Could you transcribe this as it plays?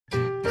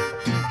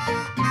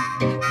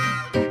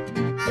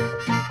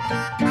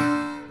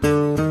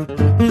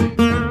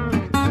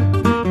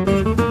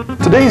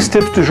Today's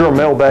Tips du Jour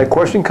mailbag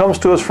question comes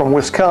to us from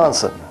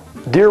Wisconsin.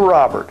 Dear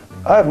Robert,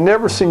 I have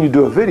never seen you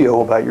do a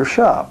video about your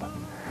shop.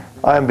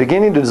 I am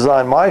beginning to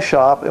design my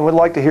shop and would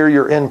like to hear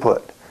your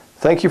input.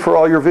 Thank you for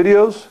all your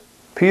videos.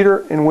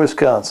 Peter in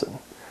Wisconsin.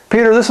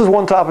 Peter, this is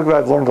one topic that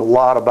I've learned a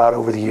lot about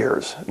over the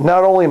years.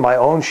 Not only my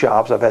own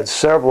shops, I've had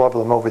several of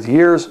them over the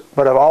years,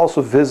 but I've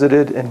also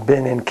visited and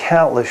been in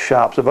countless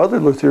shops of other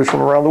luthiers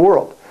from around the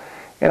world.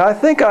 And I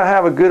think I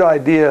have a good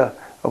idea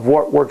of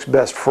what works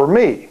best for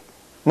me.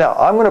 Now,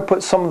 I'm going to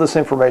put some of this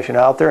information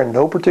out there in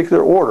no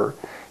particular order,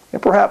 and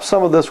perhaps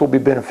some of this will be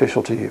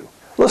beneficial to you.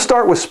 Let's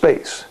start with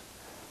space.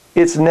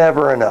 It's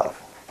never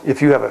enough.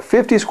 If you have a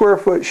 50 square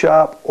foot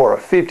shop or a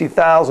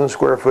 50,000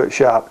 square foot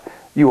shop,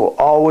 you will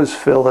always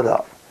fill it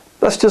up.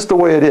 That's just the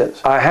way it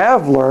is. I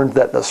have learned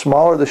that the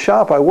smaller the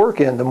shop I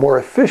work in, the more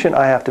efficient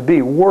I have to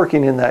be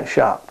working in that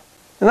shop.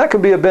 And that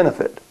can be a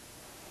benefit.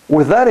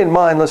 With that in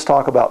mind, let's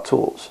talk about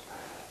tools.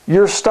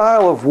 Your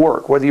style of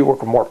work, whether you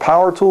work with more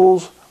power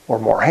tools or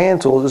more hand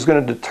tools, is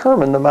going to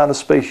determine the amount of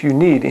space you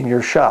need in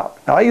your shop.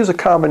 Now, I use a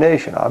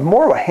combination. I'm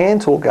more of a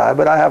hand tool guy,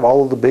 but I have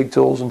all of the big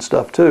tools and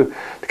stuff too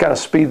to kind of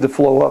speed the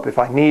flow up if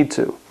I need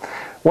to.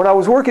 When I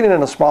was working in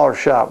a smaller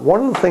shop,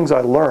 one of the things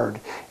I learned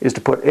is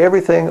to put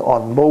everything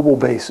on mobile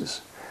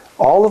basis.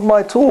 All of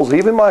my tools,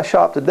 even my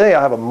shop today,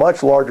 I have a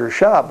much larger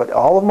shop, but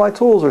all of my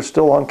tools are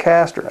still on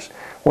casters.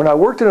 When I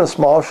worked in a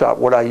small shop,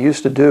 what I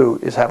used to do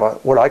is have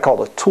what I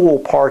called a tool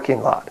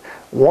parking lot.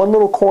 One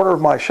little corner of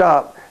my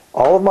shop,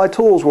 all of my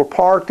tools were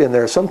parked in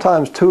there,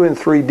 sometimes 2 and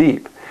 3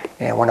 deep.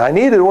 And when I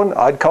needed one,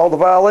 I'd call the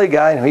valet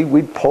guy and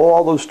we'd pull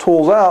all those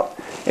tools out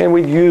and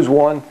we'd use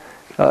one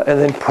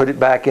and then put it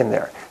back in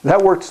there.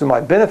 That worked to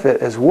my benefit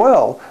as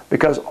well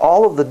because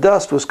all of the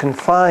dust was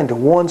confined to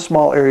one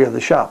small area of the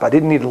shop. I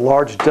didn't need a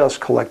large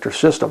dust collector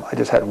system. I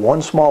just had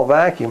one small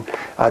vacuum.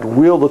 I'd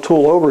wheel the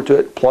tool over to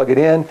it, plug it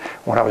in.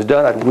 When I was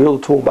done, I'd wheel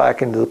the tool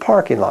back into the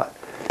parking lot.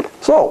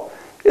 So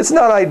it's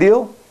not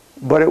ideal,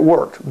 but it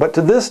worked. But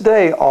to this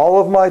day,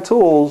 all of my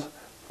tools,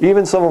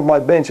 even some of my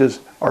benches,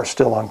 are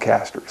still on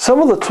casters.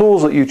 Some of the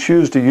tools that you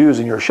choose to use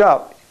in your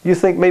shop, you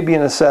think may be a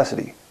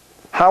necessity.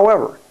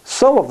 However,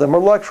 some of them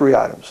are luxury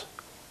items.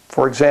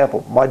 For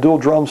example, my dual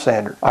drum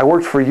sander. I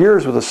worked for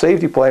years with a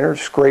safety planer,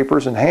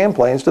 scrapers, and hand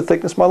planes to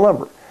thickness my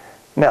lumber.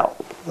 Now,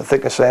 the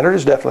thickness sander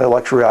is definitely a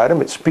luxury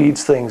item. It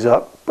speeds things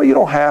up, but you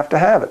don't have to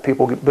have it.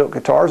 People build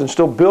guitars and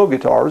still build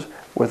guitars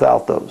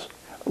without those.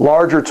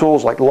 Larger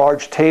tools like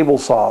large table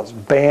saws,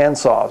 band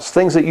saws,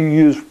 things that you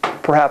use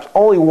perhaps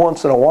only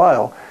once in a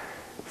while.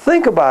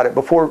 Think about it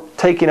before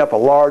taking up a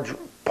large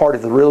part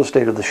of the real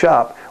estate of the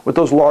shop with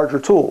those larger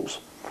tools.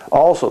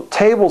 Also,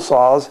 table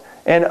saws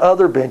and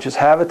other benches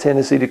have a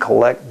tendency to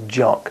collect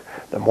junk.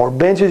 The more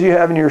benches you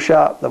have in your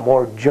shop, the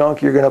more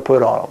junk you're going to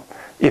put on them.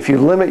 If you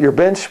limit your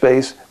bench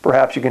space,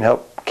 perhaps you can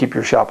help keep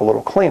your shop a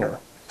little cleaner.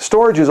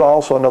 Storage is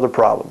also another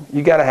problem.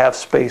 You got to have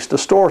space to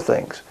store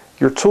things.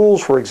 Your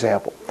tools, for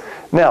example.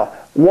 Now,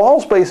 wall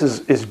space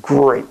is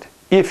great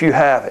if you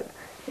have it.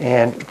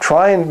 And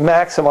try and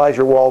maximize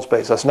your wall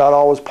space. That's not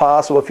always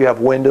possible if you have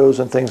windows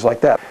and things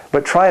like that.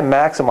 But try and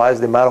maximize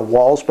the amount of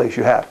wall space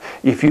you have.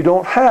 If you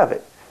don't have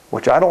it,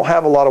 which I don't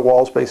have a lot of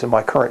wall space in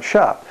my current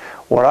shop,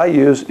 what I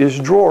use is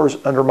drawers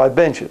under my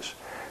benches.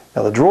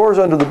 Now, the drawers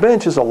under the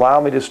benches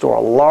allow me to store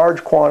a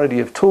large quantity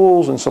of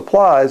tools and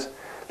supplies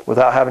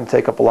without having to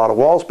take up a lot of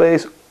wall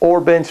space or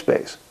bench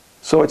space.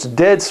 So it's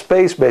dead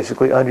space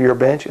basically under your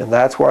bench, and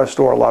that's where I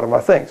store a lot of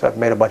my things. I've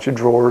made a bunch of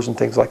drawers and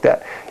things like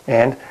that,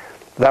 and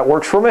that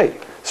works for me.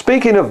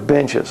 Speaking of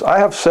benches, I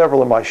have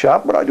several in my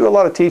shop, but I do a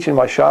lot of teaching in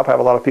my shop. I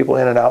have a lot of people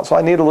in and out, so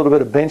I need a little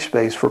bit of bench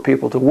space for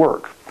people to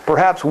work.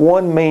 Perhaps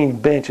one main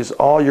bench is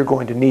all you're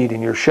going to need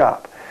in your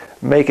shop.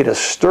 Make it a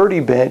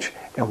sturdy bench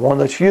and one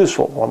that's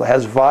useful, one that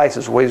has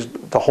vices, ways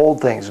to hold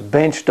things,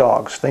 bench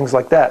dogs, things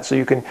like that.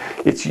 So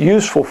it's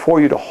useful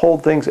for you to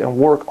hold things and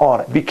work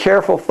on it. Be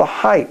careful of the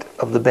height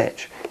of the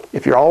bench.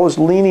 If you're always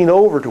leaning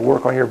over to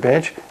work on your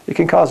bench, it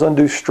can cause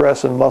undue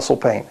stress and muscle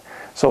pain.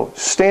 So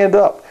stand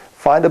up.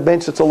 Find a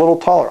bench that's a little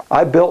taller.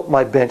 I built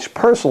my bench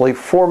personally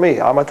for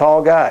me. I'm a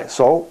tall guy,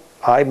 so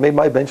I made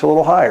my bench a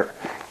little higher,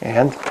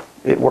 and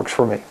it works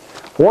for me.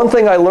 One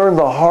thing I learned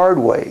the hard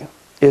way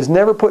is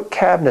never put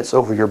cabinets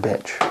over your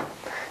bench.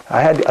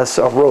 I had a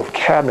row of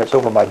cabinets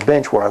over my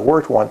bench where I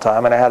worked one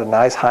time, and I had a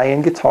nice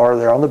high-end guitar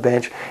there on the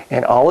bench,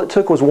 and all it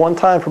took was one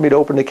time for me to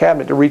open the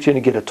cabinet to reach in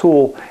and get a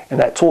tool, and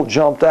that tool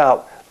jumped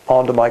out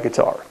onto my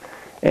guitar.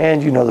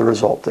 And you know the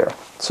result there.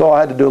 So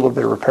I had to do a little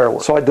bit of repair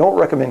work. So I don't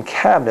recommend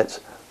cabinets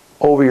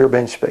over your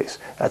bench space.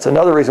 That's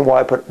another reason why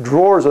I put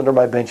drawers under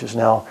my benches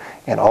now,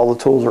 and all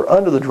the tools are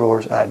under the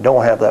drawers, and I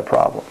don't have that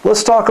problem.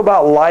 Let's talk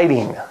about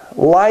lighting.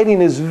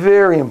 Lighting is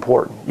very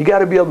important. You got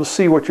to be able to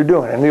see what you're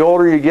doing, and the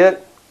older you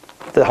get,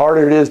 the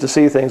harder it is to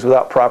see things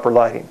without proper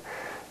lighting.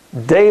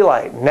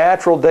 Daylight,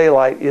 natural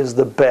daylight is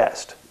the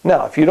best.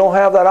 Now, if you don't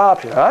have that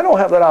option, I don't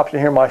have that option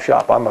here in my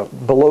shop. I'm a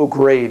below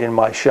grade in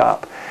my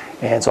shop,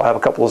 and so I have a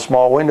couple of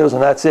small windows,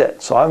 and that's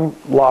it. So I'm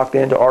locked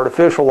into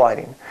artificial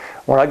lighting.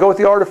 When I go with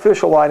the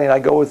artificial lighting, I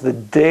go with the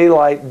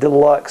Daylight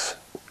Deluxe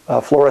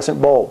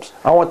fluorescent bulbs.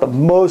 I want the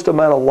most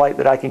amount of light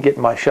that I can get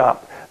in my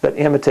shop that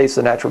imitates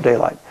the natural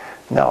daylight.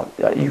 Now,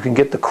 you can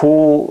get the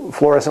cool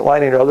fluorescent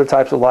lighting or other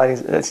types of lighting.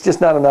 It's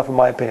just not enough in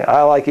my opinion.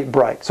 I like it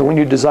bright. So when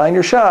you design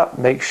your shop,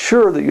 make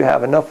sure that you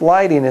have enough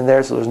lighting in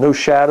there so there's no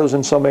shadows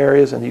in some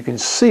areas and you can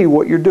see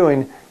what you're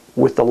doing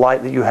with the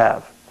light that you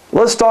have.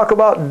 Let's talk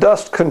about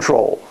dust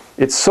control.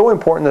 It's so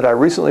important that I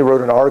recently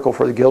wrote an article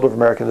for the Guild of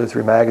American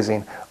Luthier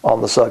magazine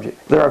on the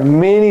subject. There are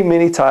many,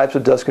 many types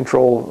of dust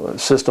control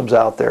systems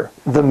out there.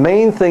 The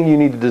main thing you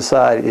need to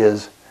decide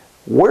is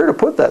where to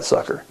put that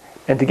sucker.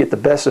 And to get the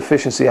best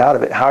efficiency out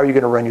of it, how are you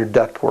going to run your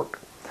duct work?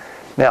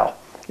 Now,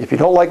 if you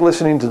don't like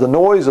listening to the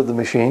noise of the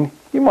machine,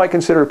 you might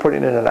consider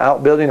putting it in an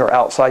outbuilding or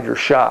outside your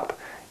shop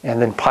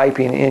and then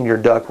piping in your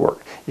duct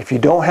work. If you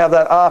don't have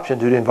that option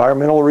due to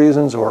environmental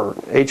reasons or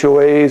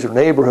HOAs or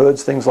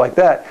neighborhoods, things like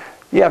that,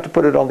 you have to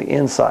put it on the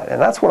inside.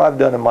 And that's what I've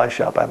done in my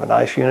shop. I have a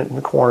nice unit in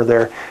the corner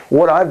there.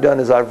 What I've done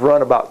is I've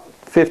run about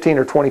 15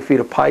 or 20 feet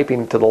of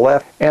piping to the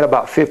left and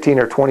about 15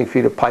 or 20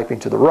 feet of piping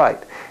to the right.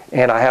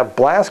 And I have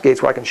blast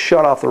gates where I can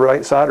shut off the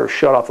right side or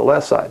shut off the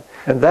left side.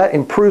 And that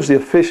improves the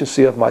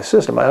efficiency of my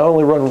system. I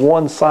only run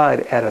one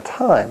side at a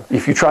time.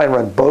 If you try and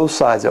run both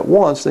sides at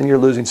once, then you're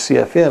losing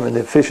CFM and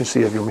the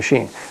efficiency of your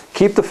machine.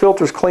 Keep the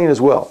filters clean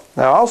as well.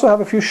 Now I also have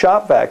a few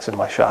shop vacs in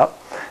my shop.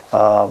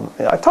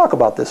 I talk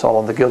about this all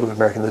in the Guild of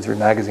American Luthier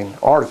magazine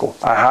article.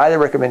 I highly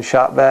recommend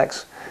shop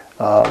vacs.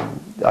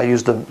 I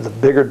use the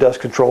bigger dust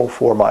control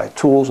for my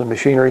tools and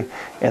machinery,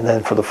 and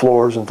then for the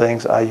floors and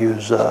things I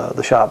use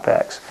the shop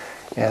vacs.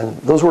 And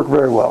those work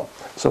very well.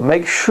 So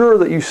make sure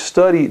that you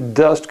study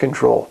dust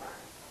control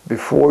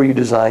before you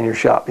design your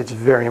shop. It's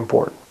very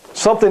important.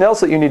 Something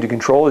else that you need to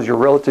control is your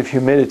relative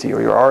humidity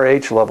or your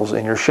RH levels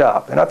in your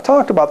shop. And I've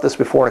talked about this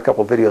before in a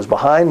couple of videos.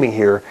 Behind me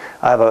here,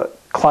 I have a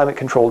climate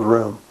controlled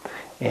room.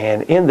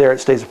 And in there it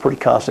stays a pretty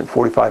constant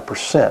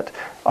 45%.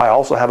 I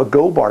also have a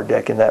go bar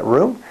deck in that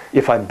room.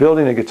 If I'm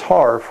building a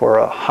guitar for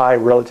a high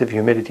relative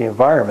humidity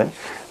environment,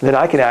 then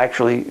I can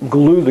actually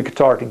glue the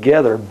guitar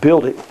together,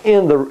 build it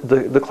in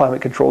the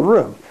climate controlled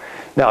room.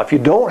 Now if you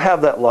don't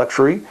have that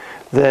luxury,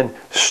 then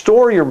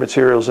store your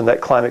materials in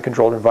that climate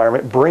controlled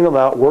environment, bring them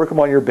out, work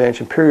them on your bench,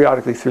 and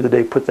periodically through the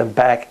day put them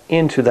back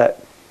into that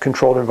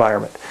controlled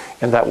environment,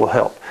 and that will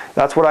help.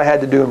 That's what I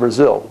had to do in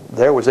Brazil.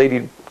 There was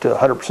 80 to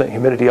 100%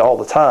 humidity all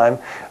the time.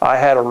 I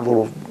had a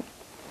little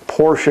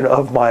portion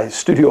of my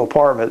studio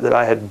apartment that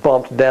I had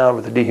bumped down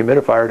with a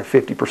dehumidifier to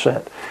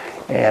 50%.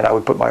 And I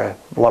would put my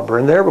lumber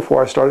in there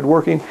before I started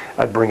working.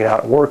 I'd bring it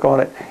out and work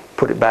on it,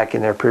 put it back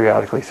in there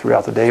periodically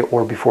throughout the day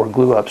or before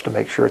glue-ups to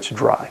make sure it's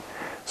dry.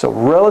 So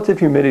relative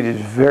humidity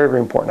is very, very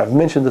important. I've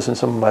mentioned this in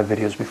some of my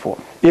videos before.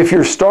 If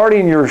you're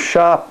starting your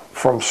shop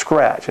from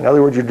scratch, in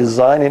other words, you're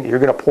designing, you're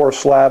going to pour a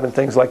slab and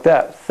things like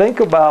that, think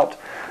about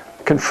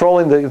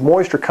controlling the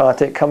moisture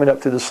content coming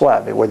up through the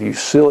slab, whether you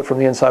seal it from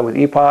the inside with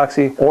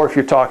epoxy, or if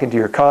you're talking to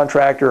your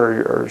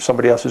contractor or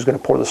somebody else who's going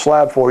to pour the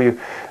slab for you,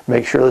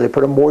 make sure that they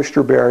put a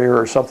moisture barrier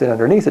or something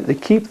underneath it to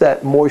keep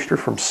that moisture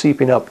from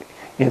seeping up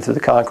into the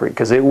concrete,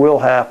 because it will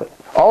happen.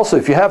 Also,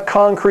 if you have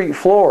concrete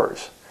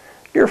floors,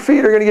 your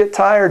feet are going to get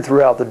tired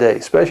throughout the day,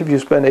 especially if you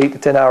spend 8 to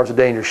 10 hours a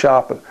day in your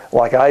shop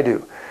like I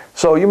do.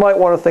 So you might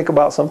want to think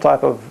about some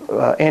type of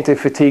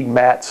anti-fatigue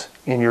mats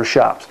in your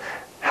shops.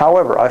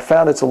 However, I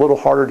found it's a little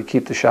harder to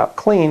keep the shop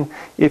clean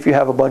if you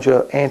have a bunch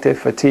of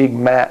anti-fatigue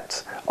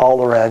mats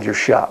all around your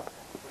shop.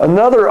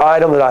 Another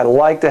item that I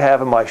like to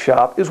have in my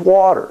shop is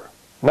water.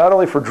 Not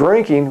only for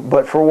drinking,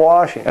 but for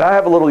washing. And I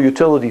have a little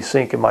utility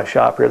sink in my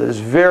shop here that is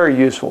very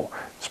useful,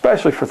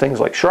 especially for things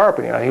like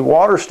sharpening. I need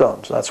water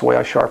stones. That's the way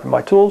I sharpen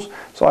my tools,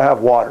 so I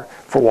have water.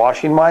 For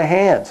washing my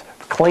hands,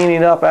 for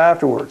cleaning up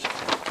afterwards.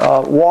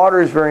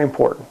 Water is very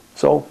important.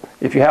 So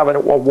if you have a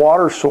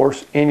water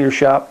source in your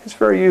shop, it's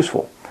very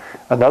useful.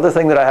 Another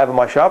thing that I have in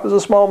my shop is a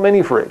small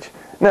mini fridge.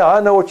 Now, I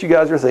know what you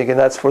guys are thinking,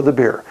 that's for the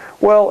beer.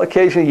 Well,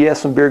 occasionally,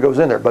 yes, some beer goes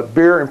in there, but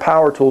beer and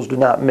power tools do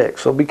not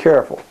mix, so be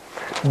careful.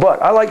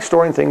 But I like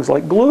storing things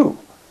like glue.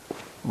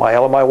 My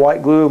LMI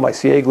white glue, my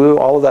CA glue,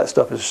 all of that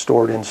stuff is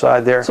stored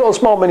inside there. So a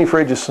small mini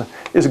fridge is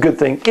a good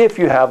thing if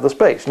you have the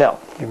space. Now,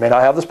 you may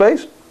not have the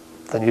space,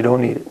 then you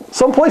don't need it.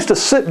 Some place to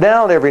sit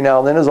down every now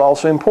and then is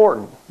also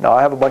important. Now,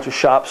 I have a bunch of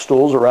shop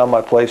stools around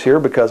my place here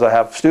because I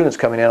have students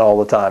coming in all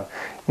the time.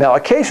 Now,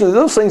 occasionally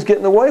those things get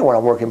in the way when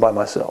I'm working by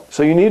myself.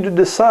 So you need to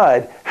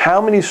decide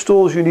how many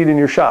stools you need in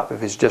your shop.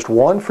 If it's just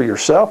one for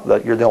yourself,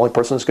 that you're the only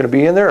person that's going to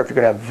be in there, if you're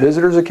going to have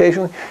visitors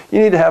occasionally, you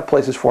need to have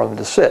places for them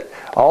to sit.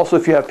 Also,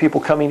 if you have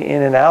people coming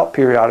in and out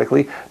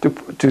periodically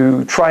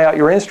to try out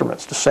your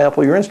instruments, to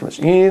sample your instruments,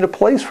 you need a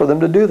place for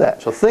them to do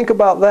that. So think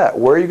about that.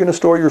 Where are you going to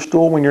store your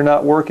stool when you're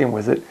not working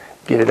with it?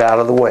 Get it out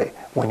of the way.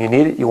 When you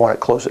need it, you want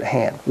it close at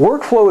hand.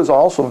 Workflow is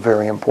also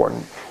very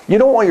important. You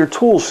don't want your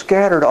tools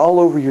scattered all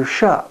over your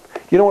shop.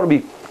 You don't want to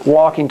be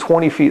walking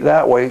 20 feet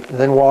that way,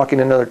 then walking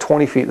another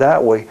 20 feet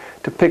that way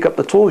to pick up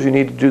the tools you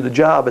need to do the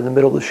job in the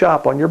middle of the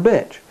shop on your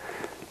bench.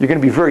 You're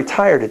going to be very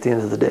tired at the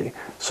end of the day.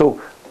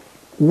 So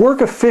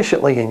work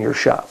efficiently in your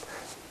shop.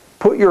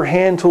 Put your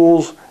hand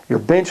tools, your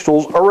bench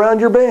tools around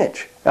your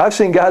bench. I've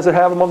seen guys that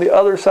have them on the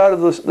other side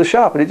of the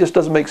shop, and it just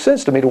doesn't make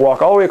sense to me to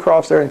walk all the way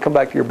across there and come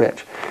back to your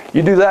bench.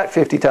 You do that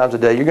 50 times a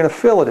day, you're going to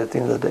feel it at the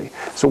end of the day.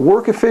 So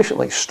work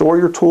efficiently. Store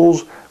your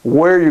tools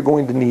where you're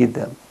going to need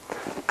them.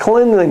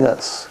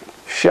 Cleanliness.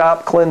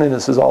 Shop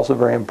cleanliness is also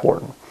very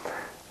important.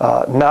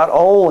 Not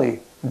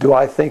only do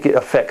I think it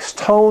affects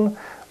tone,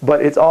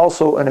 but it's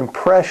also an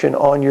impression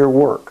on your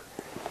work.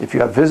 If you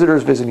have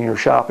visitors visiting your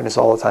shop and it's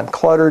all the time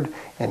cluttered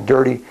and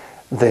dirty,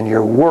 then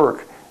your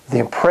work, the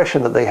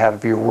impression that they have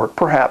of your work,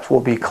 perhaps will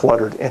be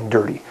cluttered and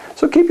dirty.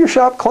 So keep your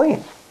shop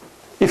clean.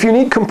 If you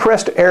need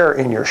compressed air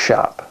in your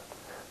shop,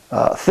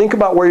 think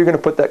about where you're going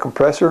to put that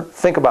compressor.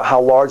 Think about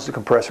how large the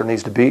compressor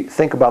needs to be.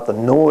 Think about the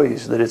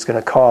noise that it's going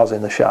to cause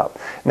in the shop.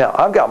 Now,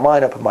 I've got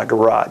mine up in my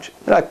garage,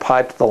 and I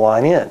piped the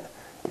line in.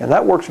 And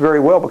that works very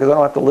well because I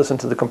don't have to listen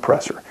to the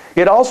compressor.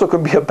 It also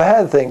could be a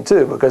bad thing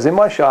too, because in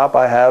my shop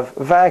I have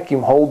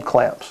vacuum hold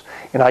clamps,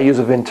 and I use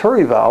a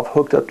Venturi valve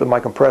hooked up to my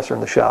compressor in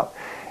the shop.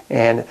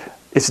 And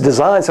it's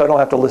designed so I don't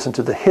have to listen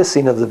to the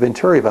hissing of the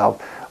Venturi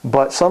valve,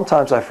 but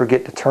sometimes I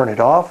forget to turn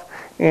it off,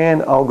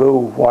 and I'll go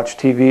watch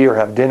TV or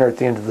have dinner at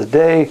the end of the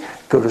day,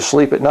 go to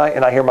sleep at night,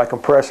 and I hear my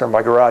compressor in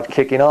my garage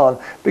kicking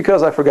on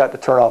because I forgot to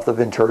turn off the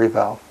Venturi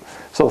valve.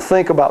 So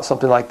think about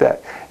something like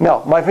that.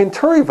 Now, my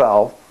Venturi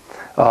valve,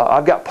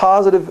 I've got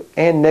positive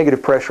and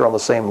negative pressure on the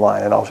same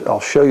line, and I'll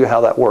show you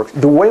how that works.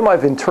 The way my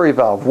Venturi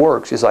valve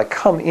works is I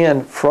come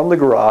in from the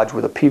garage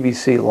with a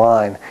PVC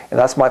line, and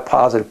that's my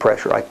positive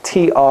pressure. I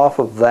tee off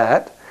of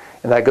that,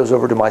 and that goes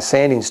over to my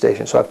sanding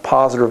station. So I have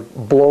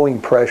positive blowing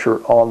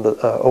pressure on the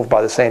over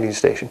by the sanding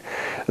station.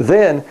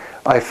 Then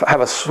I have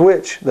a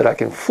switch that I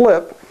can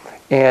flip,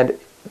 and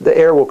the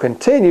air will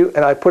continue,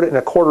 and I put it in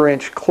a 1/4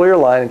 inch clear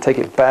line and take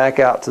it back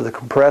out to the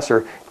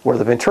compressor where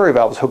the Venturi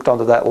valve is hooked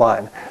onto that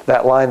line.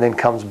 That line then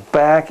comes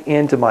back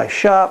into my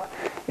shop,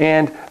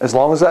 and as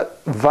long as that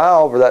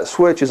valve or that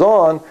switch is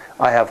on,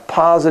 I have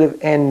positive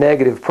and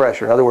negative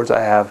pressure. In other words,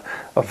 I have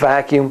a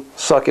vacuum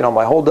sucking on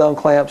my hold down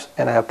clamps,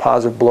 and I have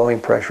positive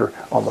blowing pressure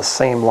on the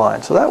same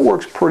line. So that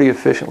works pretty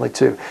efficiently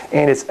too,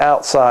 and it's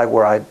outside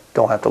where I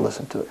don't have to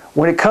listen to it.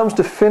 When it comes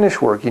to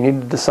finish work, you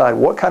need to decide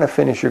what kind of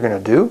finish you're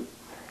going to do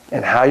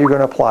and how you're going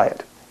to apply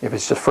it. If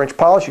it's just French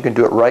polish, you can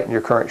do it right in your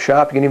current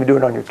shop. You can even do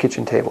it on your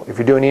kitchen table. If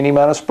you're doing any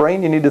amount of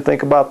spraying, you need to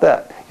think about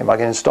that. Am I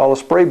going to install a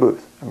spray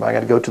booth? Am I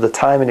going to go to the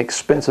time and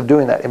expense of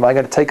doing that? Am I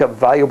going to take up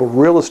valuable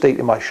real estate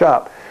in my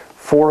shop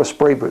for a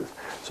spray booth?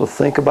 So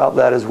think about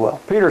that as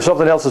well. Peter,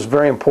 something else that's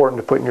very important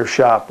to put in your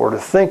shop or to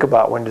think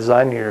about when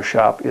designing your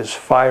shop is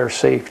fire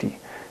safety.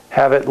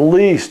 Have at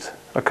least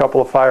a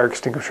couple of fire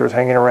extinguishers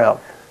hanging around.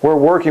 We're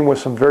working with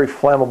some very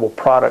flammable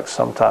products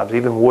sometimes.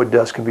 Even wood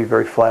dust can be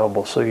very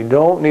flammable. So you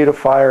don't need a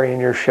fire in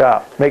your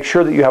shop. Make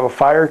sure that you have a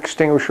fire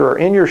extinguisher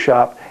in your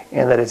shop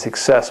and that it's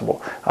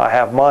accessible. I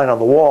have mine on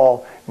the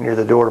wall near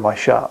the door to my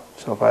shop.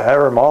 So if I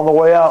ever am on the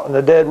way out in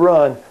the dead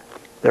run,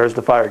 there's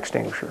the fire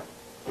extinguisher.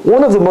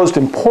 One of the most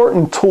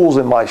important tools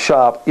in my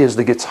shop is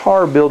the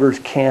Guitar Builder's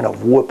can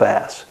of whoop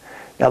ass.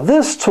 Now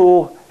this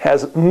tool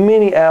has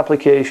many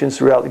applications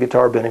throughout the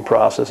guitar bending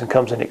process and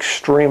comes in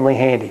extremely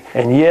handy.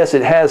 And yes,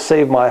 it has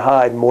saved my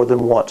hide more than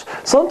once.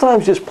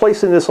 Sometimes just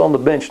placing this on the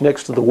bench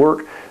next to the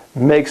work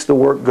makes the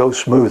work go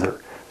smoother.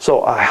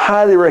 So I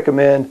highly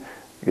recommend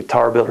the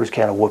Guitar Builder's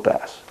can of whoop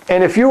ass.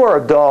 And if you are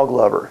a dog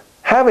lover,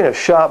 having a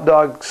shop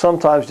dog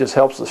sometimes just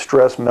helps the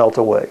stress melt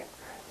away.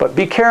 But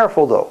be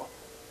careful though.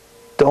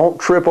 Don't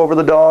trip over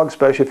the dog,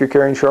 especially if you're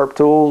carrying sharp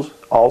tools.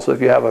 Also,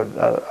 if you have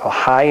a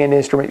high-end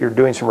instrument, you're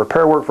doing some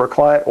repair work for a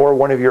client or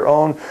one of your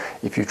own,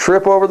 if you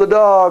trip over the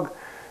dog,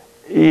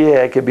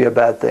 yeah, it could be a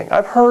bad thing.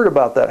 I've heard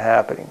about that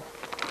happening.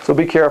 So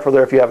be careful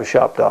there if you have a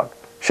shop dog.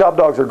 Shop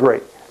dogs are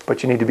great,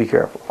 but you need to be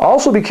careful.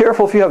 Also be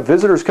careful if you have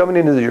visitors coming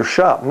into your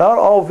shop. Not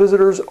all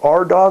visitors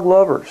are dog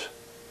lovers,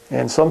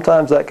 and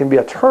sometimes that can be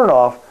a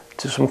turnoff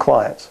to some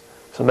clients.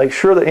 So make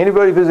sure that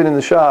anybody visiting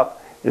the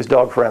shop is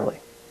dog friendly.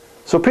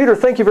 So Peter,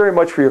 thank you very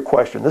much for your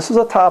question. This is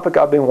a topic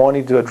I've been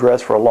wanting to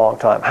address for a long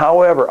time.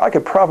 However, I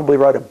could probably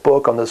write a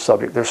book on this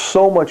subject. There's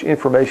so much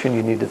information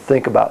you need to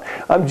think about.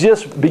 I'm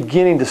just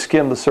beginning to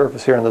skim the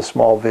surface here in this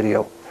small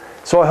video.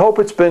 So I hope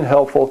it's been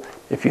helpful.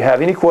 If you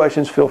have any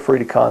questions, feel free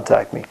to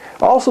contact me.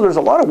 Also, there's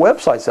a lot of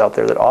websites out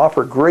there that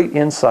offer great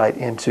insight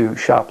into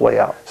shop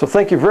layout. So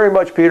thank you very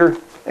much, Peter,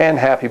 and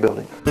happy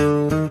building.